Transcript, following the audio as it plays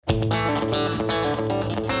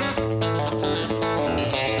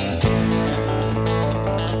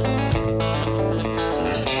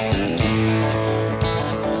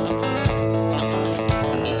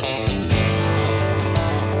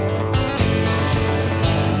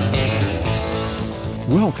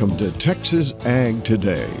Welcome to Texas Ag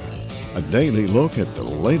Today, a daily look at the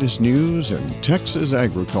latest news in Texas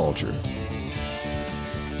agriculture.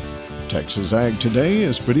 Texas Ag Today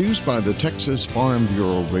is produced by the Texas Farm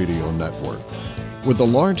Bureau Radio Network, with the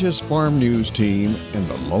largest farm news team in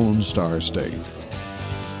the Lone Star State.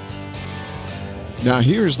 Now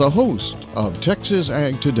here's the host of Texas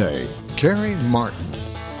Ag Today, Carrie Martin.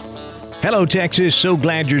 Hello, Texas. So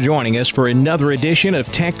glad you're joining us for another edition of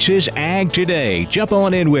Texas Ag Today. Jump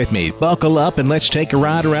on in with me, buckle up, and let's take a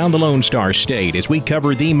ride around the Lone Star State as we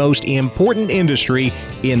cover the most important industry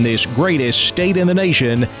in this greatest state in the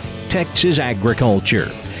nation, Texas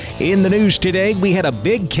agriculture. In the news today, we had a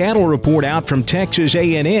big cattle report out from Texas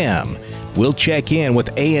A&M. We'll check in with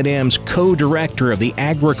A&M's co-director of the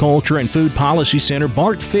Agriculture and Food Policy Center,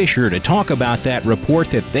 Bart Fisher, to talk about that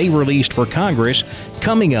report that they released for Congress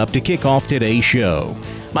coming up to kick off today's show.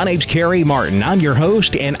 My name's Carrie Martin. I'm your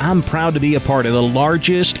host, and I'm proud to be a part of the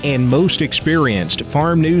largest and most experienced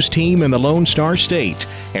farm news team in the Lone Star State.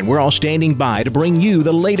 And we're all standing by to bring you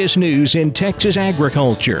the latest news in Texas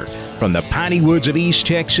agriculture, from the piney woods of East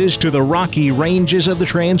Texas to the rocky ranges of the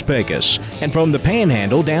Trans-Pecos, and from the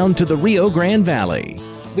Panhandle down to the Rio Grande Valley.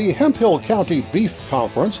 The Hemphill County Beef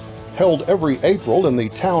Conference, held every April in the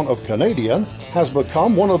town of Canadian, has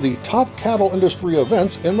become one of the top cattle industry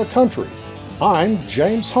events in the country. I'm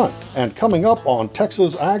James Hunt, and coming up on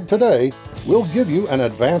Texas Ag Today, we'll give you an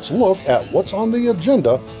advance look at what's on the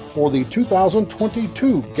agenda for the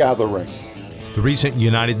 2022 gathering. The recent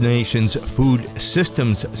United Nations Food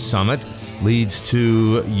Systems Summit leads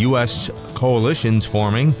to U.S. coalitions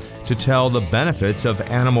forming to tell the benefits of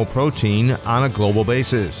animal protein on a global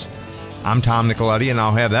basis. I'm Tom Nicoletti, and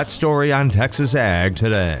I'll have that story on Texas Ag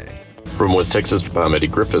Today. From West Texas, I'm Eddie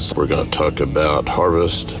Griffiths. We're going to talk about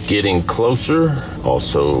harvest getting closer.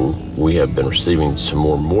 Also, we have been receiving some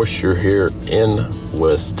more moisture here in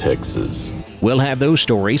West Texas. We'll have those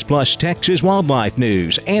stories, plus Texas wildlife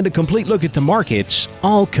news, and a complete look at the markets,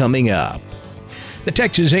 all coming up. The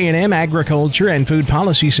Texas A&M Agriculture and Food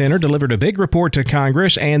Policy Center delivered a big report to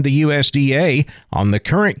Congress and the USDA on the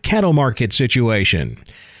current cattle market situation.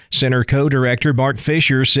 Center co-director Bart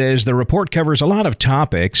Fisher says the report covers a lot of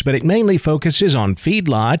topics, but it mainly focuses on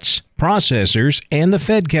feedlots, processors, and the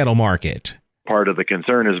fed cattle market. Part of the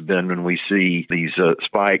concern has been when we see these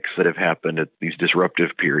spikes that have happened at these disruptive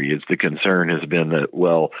periods, the concern has been that,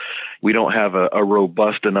 well, we don't have a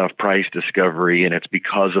robust enough price discovery, and it's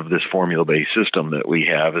because of this formula-based system that we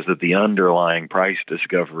have, is that the underlying price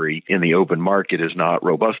discovery in the open market is not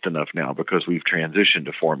robust enough now because we've transitioned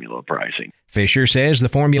to formula pricing. Fisher says the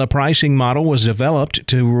formula pricing model was developed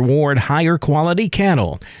to reward higher quality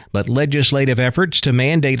cattle, but legislative efforts to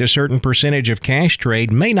mandate a certain percentage of cash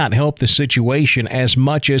trade may not help the situation as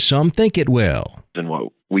much as some think it will. And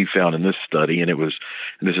what we found in this study, and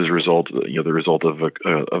this is the result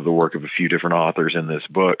of the work of a few different authors in this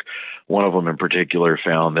book. One of them in particular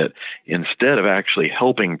found that instead of actually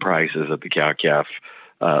helping prices at the cow-calf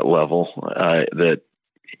level, that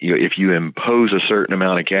if you impose a certain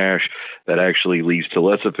amount of cash, that actually leads to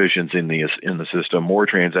less efficiency in the system, more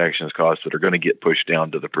transactions costs that are going to get pushed down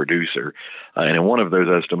to the producer. And in one of those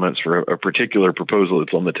estimates for a particular proposal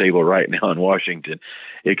that's on the table right now in Washington,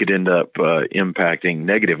 it could end up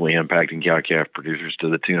negatively impacting cow-calf producers to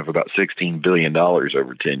the tune of about $16 billion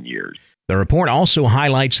over 10 years. The report also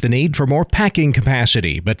highlights the need for more packing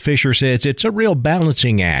capacity, but Fisher says it's a real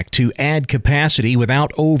balancing act to add capacity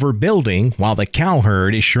without overbuilding while the cow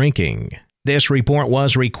herd is shrinking. This report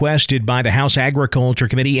was requested by the House Agriculture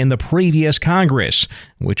Committee in the previous Congress,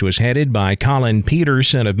 which was headed by Colin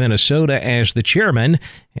Peterson of Minnesota as the chairman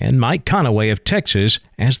and Mike Conaway of Texas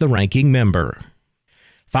as the ranking member.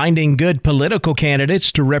 Finding good political candidates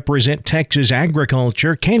to represent Texas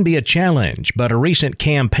agriculture can be a challenge, but a recent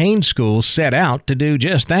campaign school set out to do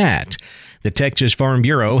just that. The Texas Farm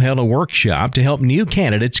Bureau held a workshop to help new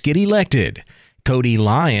candidates get elected. Cody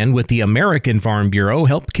Lyon with the American Farm Bureau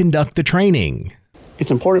helped conduct the training. It's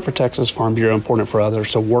important for Texas Farm Bureau, important for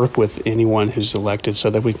others to work with anyone who's elected so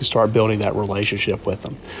that we can start building that relationship with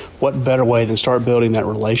them. What better way than start building that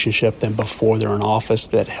relationship than before they're in office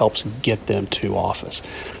that helps get them to office?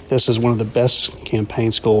 This is one of the best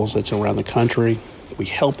campaign schools that's around the country. We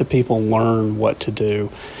help the people learn what to do.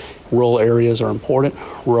 Rural areas are important.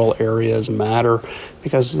 Rural areas matter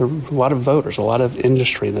because there are a lot of voters, a lot of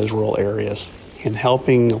industry in those rural areas. and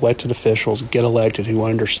helping elected officials get elected who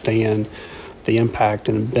understand the impact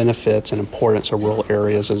and benefits and importance of rural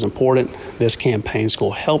areas is important. This campaign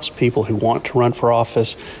school helps people who want to run for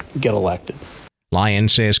office get elected. Lyon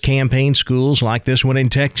says campaign schools like this one in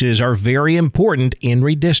Texas are very important in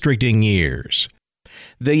redistricting years.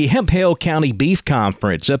 The Hemphill County Beef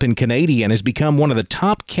Conference up in Canadian has become one of the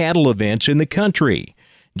top cattle events in the country.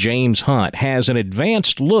 James Hunt has an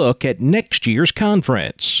advanced look at next year's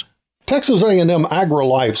conference. Texas A&M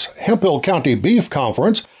AgriLife's Hemphill County Beef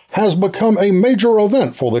Conference has become a major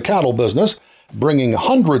event for the cattle business, bringing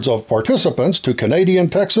hundreds of participants to Canadian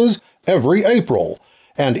Texas every April.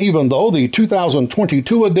 And even though the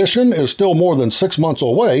 2022 edition is still more than 6 months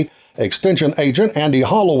away, Extension Agent Andy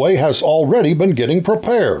Holloway has already been getting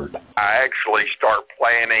prepared. I actually start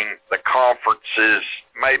planning the conferences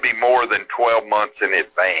maybe more than 12 months in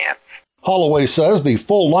advance. Holloway says the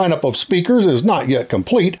full lineup of speakers is not yet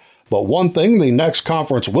complete, but one thing the next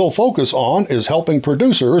conference will focus on is helping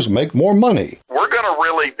producers make more money. We're going to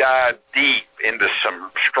really dive deep into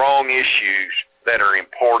some strong issues that are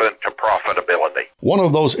important to profitability. One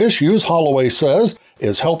of those issues, Holloway says,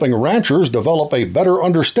 is helping ranchers develop a better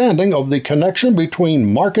understanding of the connection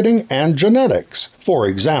between marketing and genetics. For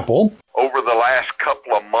example, over the last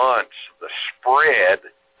couple of months, the spread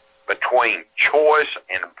between choice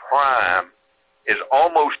and prime is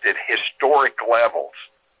almost at historic levels.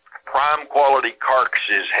 Prime quality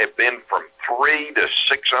carcasses have been from $300 to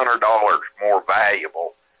 $600 more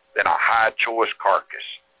valuable than a high choice carcass.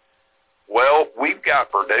 Well, we've got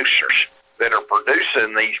producers that are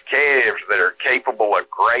producing these calves that are capable of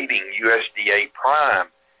grading USDA prime.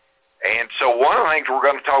 And so one of the things we're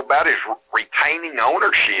going to talk about is retaining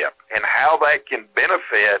ownership and how that can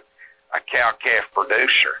benefit a cow-calf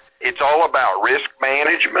producer. It's all about risk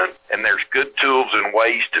management, and there's good tools and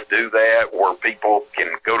ways to do that where people can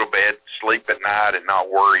go to bed, sleep at night, and not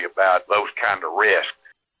worry about those kind of risks.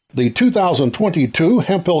 The 2022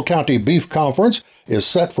 Hemphill County Beef Conference is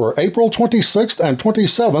set for April 26th and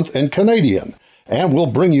 27th in Canadian, and we'll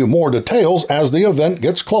bring you more details as the event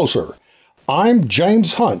gets closer. I'm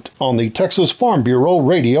James Hunt on the Texas Farm Bureau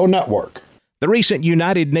Radio Network. The recent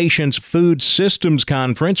United Nations Food Systems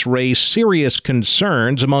Conference raised serious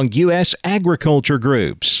concerns among U.S. agriculture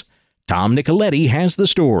groups. Tom Nicoletti has the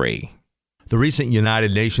story. The recent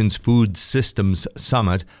United Nations Food Systems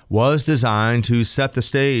Summit was designed to set the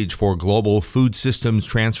stage for global food systems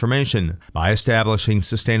transformation by establishing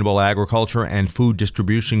sustainable agriculture and food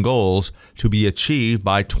distribution goals to be achieved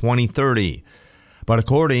by 2030. But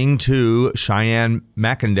according to Cheyenne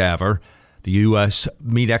McEndaver, the U.S.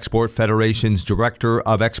 Meat Export Federation's Director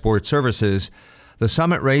of Export Services, the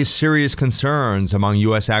summit raised serious concerns among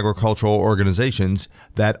U.S. agricultural organizations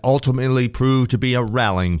that ultimately proved to be a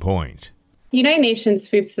rallying point. The United Nations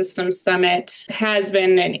Food Systems Summit has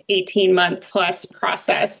been an 18-month plus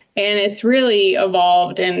process, and it's really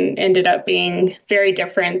evolved and ended up being very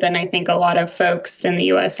different than I think a lot of folks in the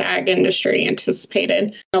U.S. ag industry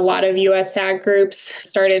anticipated. A lot of U.S. ag groups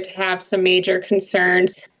started to have some major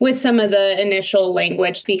concerns with some of the initial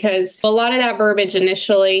language because a lot of that verbiage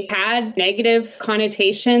initially had negative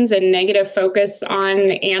connotations and negative focus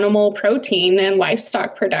on animal protein and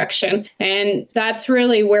livestock production. And that's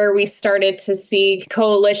really where we started to see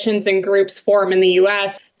coalitions and groups form in the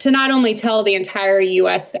U.S. to not only tell the entire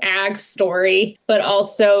U.S. ag story, but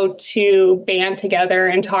also to band together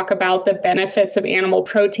and talk about the benefits of animal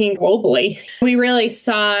protein globally. We really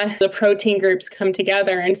saw the protein groups come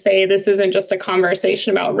together and say, this isn't just a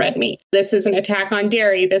conversation about red meat. This is an attack on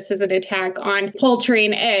dairy. This is an attack on poultry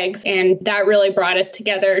and eggs. And that really brought us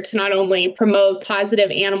together to not only promote positive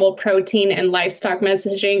animal protein and livestock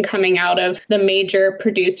messaging coming out of the major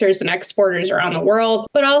producers and exporters around the world,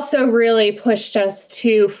 but also really pushed us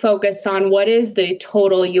to focus on what is the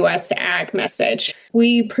total U.S. ag message.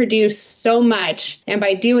 We produce so much, and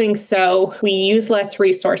by doing so, we use less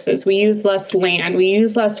resources, we use less land, we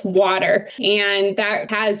use less water, and that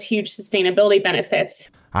has huge sustainability benefits.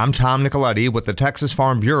 I'm Tom Nicoletti with the Texas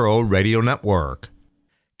Farm Bureau Radio Network.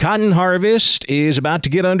 Cotton harvest is about to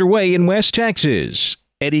get underway in West Texas.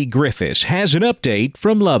 Eddie Griffiths has an update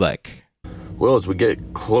from Lubbock. Well, as we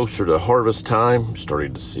get closer to harvest time,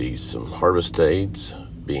 starting to see some harvest aids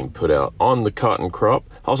being put out on the cotton crop.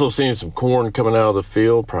 Also seeing some corn coming out of the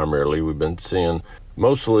field. Primarily, we've been seeing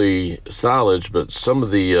mostly silage, but some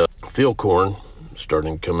of the field corn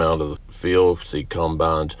starting to come out of the field. See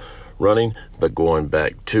combines running, but going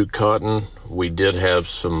back to cotton, we did have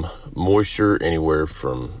some moisture anywhere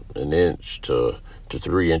from an inch to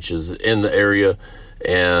 3 inches in the area,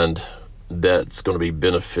 and that's going to be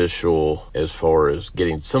beneficial as far as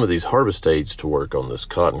getting some of these harvest aids to work on this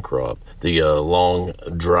cotton crop. The long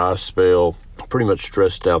dry spell pretty much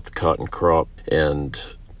stressed out the cotton crop and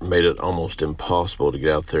made it almost impossible to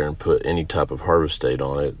get out there and put any type of harvest aid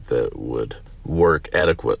on it that would work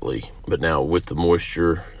adequately. But now with the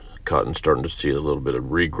moisture, cotton's starting to see a little bit of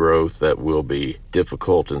regrowth. That will be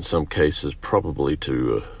difficult in some cases probably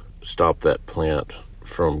to stop that plant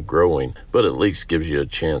from growing, but at least gives you a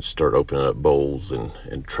chance to start opening up bowls and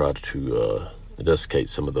try to desiccate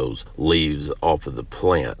some of those leaves off of the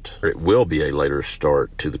plant. It will be a later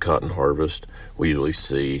start to the cotton harvest. We usually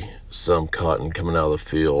see some cotton coming out of the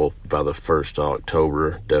field by the 1st of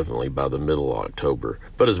October, definitely by the middle of October.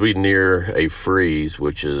 But as we near a freeze,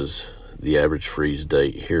 which is the average freeze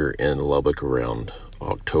date here in Lubbock around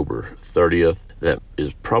October 30th, that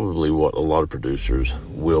is probably what a lot of producers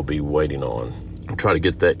will be waiting on. Try to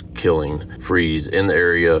get that killing freeze in the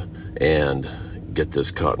area and get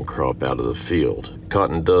this cotton crop out of the field.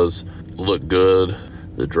 Cotton does look good.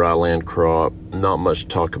 The dryland crop, not much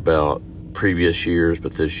talk about previous years,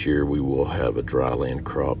 but this year we will have a dryland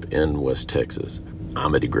crop in West Texas.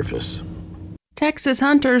 I'm Eddie Griffiths. Texas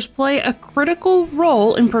hunters play a critical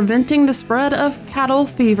role in preventing the spread of cattle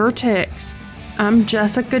fever ticks. I'm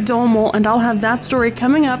Jessica Domel, and I'll have that story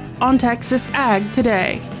coming up on Texas Ag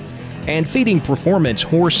Today. And feeding performance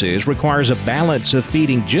horses requires a balance of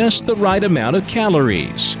feeding just the right amount of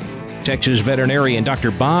calories. Texas veterinarian Dr.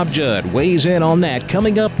 Bob Judd weighs in on that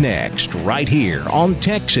coming up next, right here on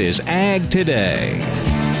Texas Ag Today.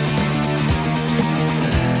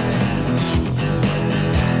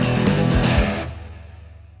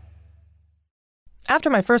 After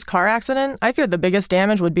my first car accident, I feared the biggest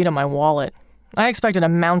damage would be to my wallet. I expected a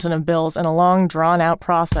mountain of bills and a long, drawn-out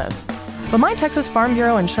process. But my Texas Farm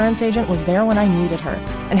Bureau insurance agent was there when I needed her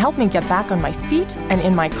and helped me get back on my feet and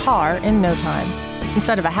in my car in no time.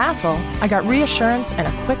 Instead of a hassle, I got reassurance and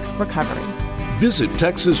a quick recovery. Visit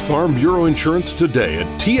Texas Farm Bureau Insurance today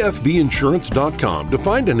at tfbinsurance.com to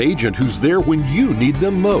find an agent who's there when you need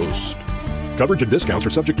them most. Coverage and discounts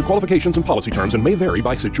are subject to qualifications and policy terms and may vary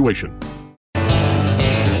by situation.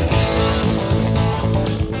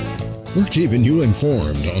 We're keeping you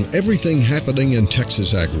informed on everything happening in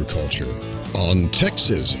Texas agriculture on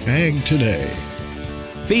Texas Ag Today.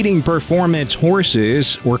 Feeding performance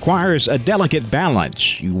horses requires a delicate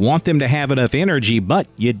balance. You want them to have enough energy, but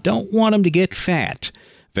you don't want them to get fat.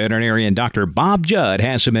 Veterinarian Dr. Bob Judd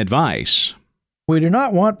has some advice. We do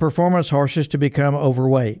not want performance horses to become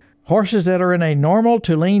overweight. Horses that are in a normal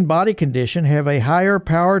to lean body condition have a higher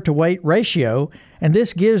power to weight ratio, and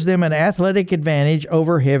this gives them an athletic advantage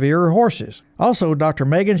over heavier horses. Also, Dr.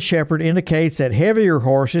 Megan Shepard indicates that heavier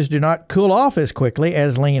horses do not cool off as quickly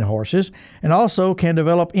as lean horses and also can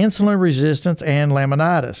develop insulin resistance and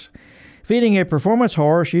laminitis. Feeding a performance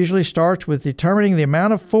horse usually starts with determining the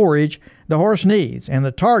amount of forage the horse needs, and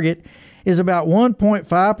the target is about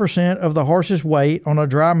 1.5% of the horse's weight on a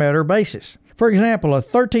dry matter basis. For example, a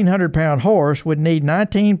 1,300-pound horse would need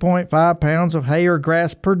 19.5 pounds of hay or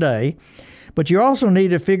grass per day, but you also need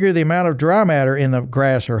to figure the amount of dry matter in the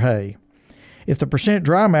grass or hay. If the percent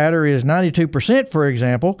dry matter is 92%, for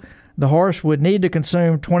example, the horse would need to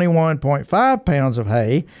consume 21.5 pounds of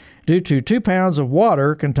hay due to 2 pounds of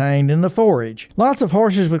water contained in the forage. Lots of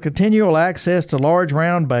horses with continual access to large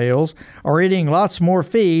round bales are eating lots more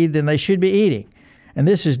feed than they should be eating, and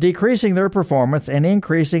this is decreasing their performance and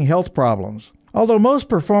increasing health problems. Although most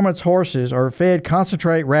performance horses are fed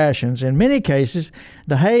concentrate rations, in many cases,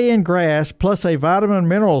 the hay and grass plus a vitamin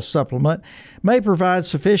mineral supplement may provide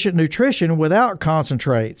sufficient nutrition without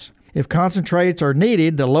concentrates. If concentrates are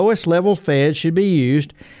needed, the lowest level fed should be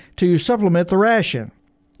used to supplement the ration.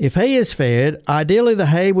 If hay is fed, ideally the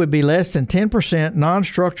hay would be less than 10%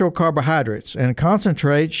 non-structural carbohydrates, and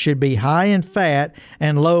concentrates should be high in fat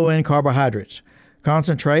and low in carbohydrates.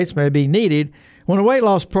 Concentrates may be needed when a weight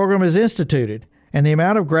loss program is instituted and the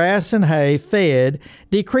amount of grass and hay fed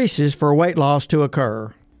decreases for weight loss to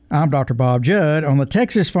occur. I'm Dr. Bob Judd on the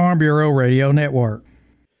Texas Farm Bureau Radio Network.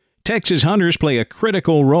 Texas hunters play a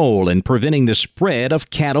critical role in preventing the spread of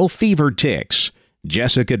cattle fever ticks.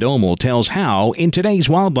 Jessica Domel tells how in today's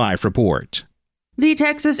Wildlife Report. The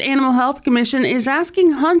Texas Animal Health Commission is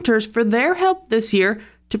asking hunters for their help this year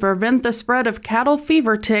to prevent the spread of cattle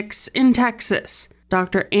fever ticks in Texas.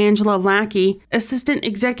 Dr. Angela Lackey, Assistant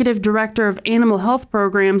Executive Director of Animal Health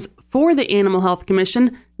Programs for the Animal Health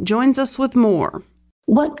Commission, joins us with more.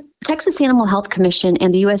 What Texas Animal Health Commission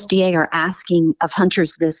and the USDA are asking of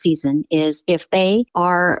hunters this season is if they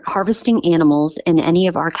are harvesting animals in any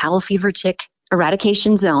of our cattle fever tick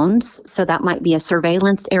eradication zones, so that might be a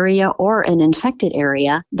surveillance area or an infected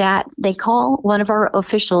area, that they call one of our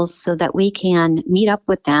officials so that we can meet up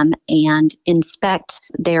with them and inspect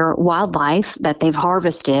their wildlife that they've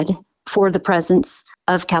harvested for the presence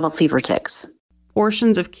of cattle fever ticks.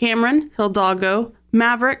 Portions of Cameron, Hidalgo,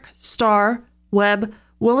 Maverick, Starr, Webb,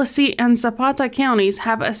 Willacy, and Zapata counties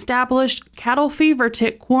have established cattle fever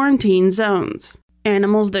tick quarantine zones.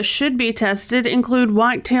 Animals that should be tested include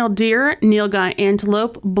white-tailed deer, nilgai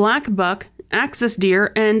antelope, black buck, axis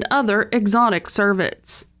deer, and other exotic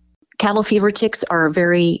cervids. Cattle fever ticks are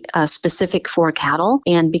very specific for cattle,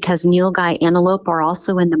 and because nilgai antelope are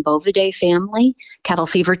also in the Bovidae family, cattle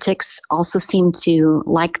fever ticks also seem to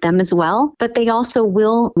like them as well, but they also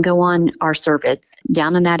will go on our cervids.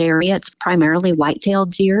 Down in that area, it's primarily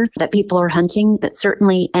white-tailed deer that people are hunting, but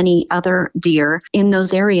certainly any other deer in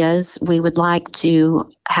those areas, we would like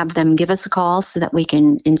to have them give us a call so that we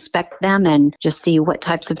can inspect them and just see what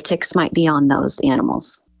types of ticks might be on those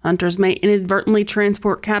animals. Hunters may inadvertently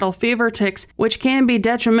transport cattle fever ticks, which can be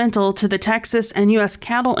detrimental to the Texas and U.S.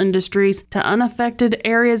 cattle industries, to unaffected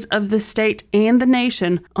areas of the state and the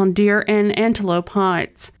nation on deer and antelope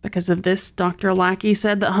hides. Because of this, Dr. Lackey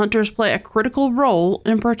said that hunters play a critical role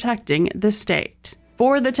in protecting the state.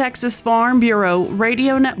 For the Texas Farm Bureau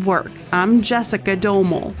Radio Network, I'm Jessica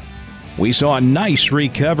Domel. We saw a nice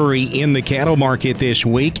recovery in the cattle market this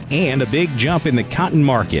week and a big jump in the cotton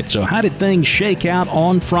market. So how did things shake out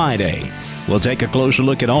on Friday? We'll take a closer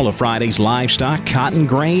look at all of Friday's livestock, cotton,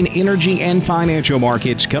 grain, energy, and financial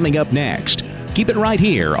markets coming up next. Keep it right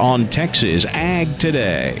here on Texas Ag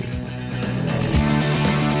Today.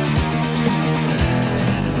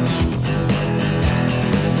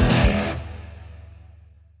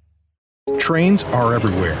 Trains are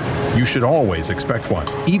everywhere. You should always expect one,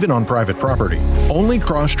 even on private property. Only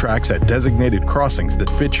cross tracks at designated crossings that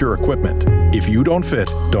fit your equipment. If you don't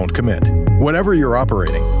fit, don't commit. Whatever you're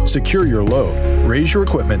operating, secure your load, raise your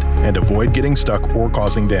equipment, and avoid getting stuck or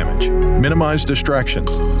causing damage. Minimize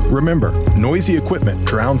distractions. Remember, noisy equipment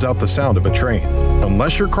drowns out the sound of a train.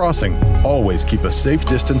 Unless you're crossing, always keep a safe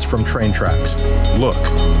distance from train tracks. Look,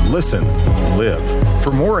 listen, live.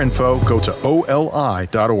 For more info, go to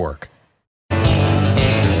oli.org.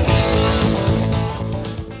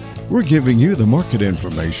 We're giving you the market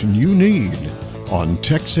information you need on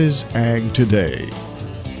Texas Ag Today.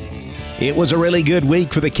 It was a really good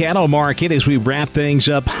week for the cattle market as we wrap things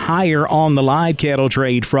up higher on the live cattle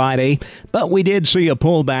trade Friday, but we did see a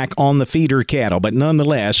pullback on the feeder cattle. But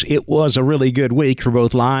nonetheless, it was a really good week for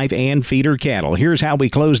both live and feeder cattle. Here's how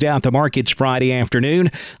we closed out the markets Friday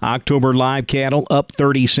afternoon. October live cattle up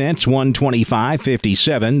 30 cents,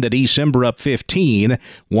 125.57. The December up 15,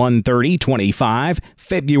 130.25.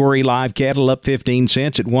 February live cattle up 15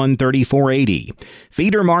 cents at 134.80.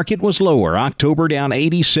 Feeder market was lower. October down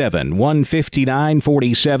 87,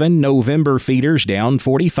 159.47. November feeders down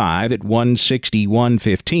 45 at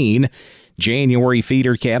 161.15. January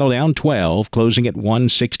feeder cattle down 12, closing at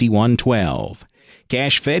 161.12.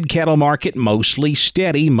 Cash fed cattle market mostly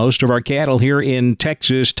steady. Most of our cattle here in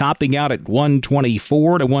Texas topping out at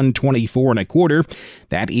 124 to 124 and a quarter.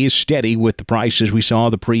 That is steady with the prices we saw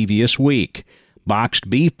the previous week. Boxed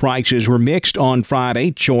beef prices were mixed on Friday.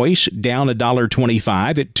 Choice down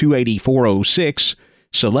 $1.25 at $284.06.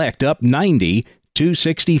 Select up 90,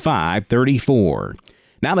 $265.34.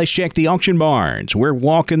 Now let's check the auction barns. We're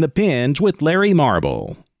walking the pens with Larry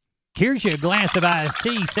Marble. Here's your glass of iced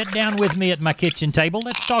tea. Sit down with me at my kitchen table.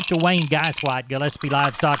 Let's talk to Wayne Geiswhite, Gillespie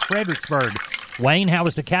Livestock, Fredericksburg. Wayne, how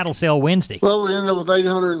was the cattle sale Wednesday? Well, we ended up with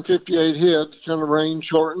 858 head, kind of rain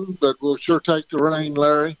shortened, but we'll sure take the rain,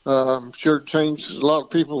 Larry. Sure changed a lot of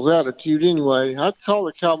people's attitude anyway. I'd call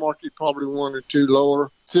the cow market probably 1 or 2 lower.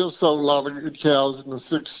 Still sold a lot of good cows in the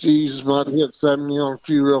 60s, might have hit 70 on a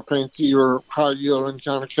few real fancy or high-yielding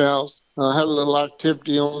kind of cows. Had a little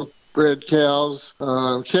activity on the bred cows.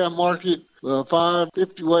 Calf market,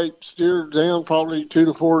 550 weight steers down probably $2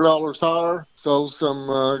 to $4 higher. So some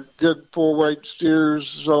good 4-weight steers,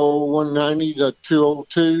 so 190 to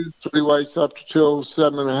 202, 3 weights up to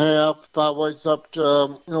 207.5, 5 weights up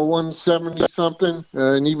to 170 something,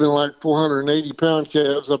 and even like 480 pound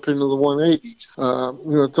calves up into the 180s.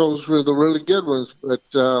 Those were the really good ones, but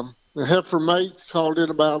the heifer mates called it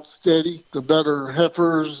about steady. The better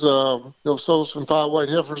heifers, sold some 5-weight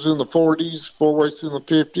heifers in the 40s, 4 weights in the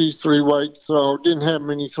 50s, 3 weights. So didn't have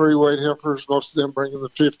many 3-weight heifers, most of them bringing the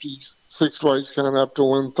 50s, 6 weights kind of up to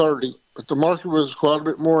 130. But the market was quite a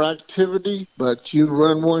bit more activity, but you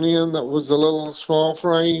run one in that was a little small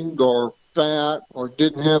framed or fat or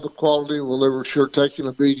didn't have the quality, well, they were sure taking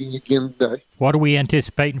a beating again today. What are we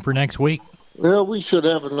anticipating for next week? Well, we should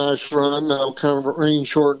have a nice run. Kind of rain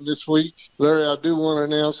shortened this week. Larry, I do want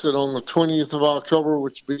to announce that on the 20th of October,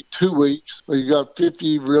 which will be 2 weeks, you got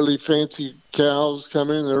 50 really fancy cows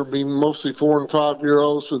coming. There'll be mostly 4 and 5 year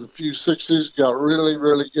olds with a few 6s. Got really,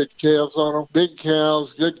 really good calves on them. Big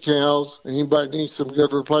cows, good cows. Anybody needs some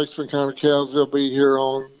good replacement kind of cows, they'll be here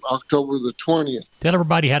on October the 20th. Tell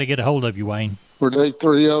everybody how to get a hold of you, Wayne. We're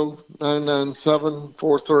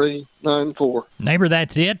 830-997-4394. Neighbor,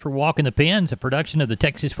 that's it for Walking the Pens, a production of the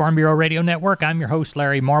Texas Farm Bureau Radio Network. I'm your host,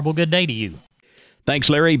 Larry Marble. Good day to you. Thanks,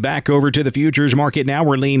 Larry. Back over to the futures market now,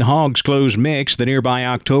 where lean hogs closed mixed. The nearby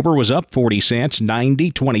October was up 40 cents,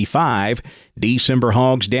 90.25. December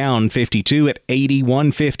hogs down 52 at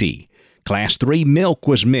 81.50. Class 3 milk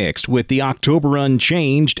was mixed, with the October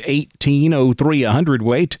unchanged, 18.03 a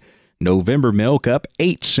hundredweight. November milk up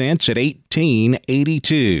 8 cents at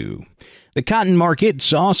 18.82. The cotton market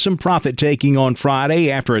saw some profit taking on Friday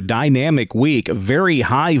after a dynamic week, a very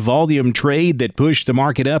high volume trade that pushed the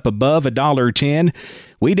market up above $1.10.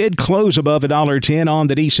 We did close above $1.10 on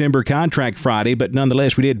the December contract Friday, but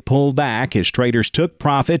nonetheless we did pull back as traders took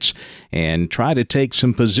profits and tried to take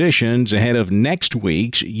some positions ahead of next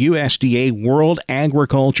week's USDA World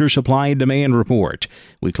Agriculture Supply and Demand Report.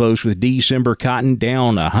 We closed with December cotton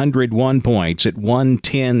down 101 points at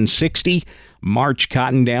 110.60. March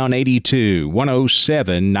cotton down 82,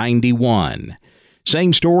 107.91.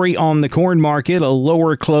 Same story on the corn market, a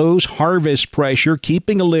lower close, harvest pressure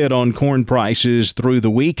keeping a lid on corn prices through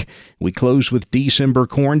the week. We closed with December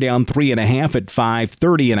corn down 3.5 at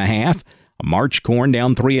 530.5. March corn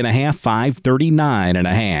down 3.5,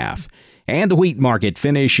 539.5. And the wheat market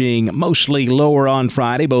finishing mostly lower on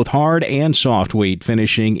Friday, both hard and soft wheat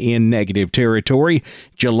finishing in negative territory.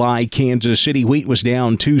 July Kansas City wheat was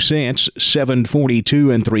down 2 cents,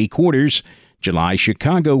 7.42 3/4. July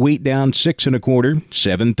Chicago wheat down 6 1/4,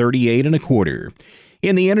 7.38 1/4.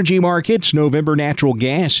 In the energy markets, November natural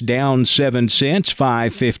gas down 7 cents,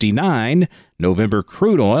 5.59. November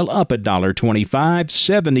crude oil up $1.25,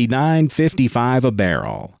 79.55 a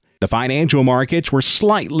barrel. The financial markets were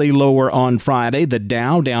slightly lower on Friday. The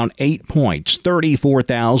Dow down 8 points,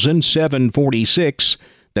 34,746.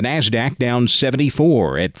 The Nasdaq down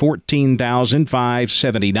 74 at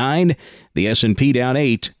 14,579. The S&P down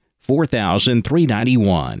 8,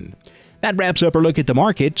 4,391. That wraps up our look at the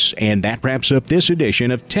markets, and that wraps up this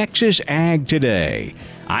edition of Texas Ag Today.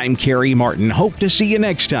 I'm Kerry Martin. Hope to see you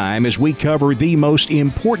next time as we cover the most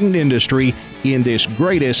important industry in this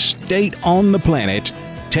greatest state on the planet,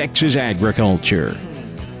 Texas agriculture.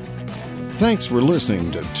 Thanks for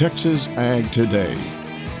listening to Texas Ag Today.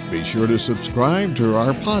 Be sure to subscribe to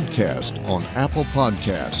our podcast on Apple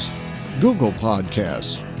Podcasts, Google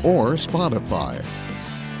Podcasts, or Spotify.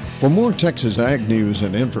 For more Texas Ag news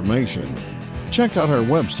and information, check out our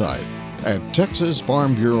website at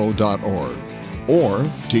texasfarmbureau.org or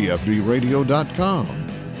tfbradio.com.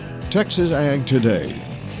 Texas Ag Today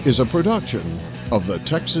is a production of the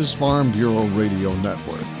Texas Farm Bureau Radio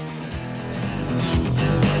Network.